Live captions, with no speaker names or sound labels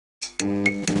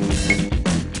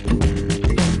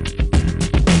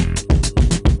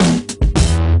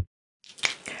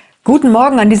Guten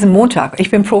Morgen an diesem Montag.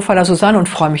 Ich bin Profiler Susanne und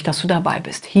freue mich, dass du dabei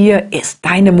bist. Hier ist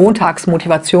deine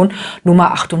Montagsmotivation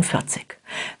Nummer 48.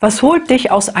 Was holt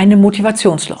dich aus einem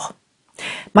Motivationsloch?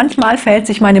 Manchmal verhält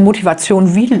sich meine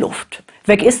Motivation wie Luft.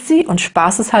 Weg ist sie und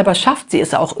spaßeshalber schafft sie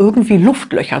es auch irgendwie,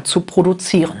 Luftlöcher zu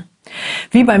produzieren.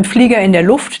 Wie beim Flieger in der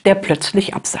Luft, der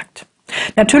plötzlich absackt.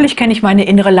 Natürlich kenne ich meine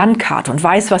innere Landkarte und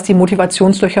weiß, was die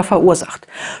Motivationslöcher verursacht.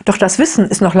 Doch das Wissen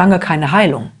ist noch lange keine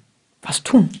Heilung. Was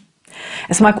tun?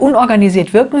 Es mag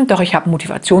unorganisiert wirken, doch ich habe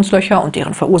Motivationslöcher und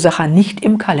deren Verursacher nicht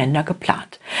im Kalender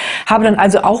geplant. Habe dann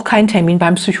also auch keinen Termin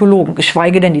beim Psychologen,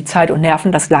 geschweige denn die Zeit und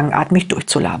Nerven, das langatmig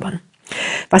durchzulabern.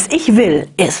 Was ich will,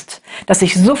 ist, dass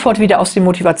ich sofort wieder aus dem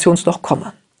Motivationsloch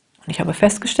komme. Und ich habe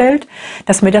festgestellt,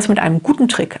 dass mir das mit einem guten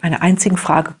Trick, einer einzigen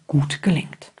Frage, gut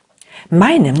gelingt.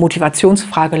 Meine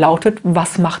Motivationsfrage lautet: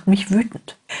 Was macht mich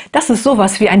wütend? Das ist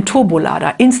sowas wie ein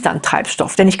Turbolader,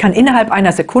 Instant-Treibstoff, denn ich kann innerhalb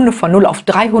einer Sekunde von 0 auf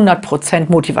 300%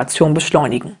 Motivation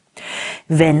beschleunigen.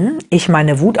 Wenn ich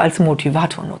meine Wut als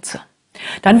Motivator nutze,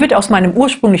 dann wird aus meinem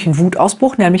ursprünglichen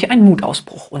Wutausbruch nämlich ein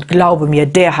Mutausbruch. Und glaube mir,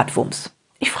 der hat Wumms.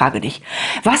 Ich frage dich,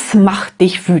 was macht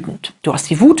dich wütend? Du hast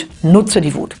die Wut, nutze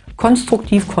die Wut.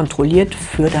 Konstruktiv kontrolliert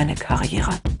für deine Karriere.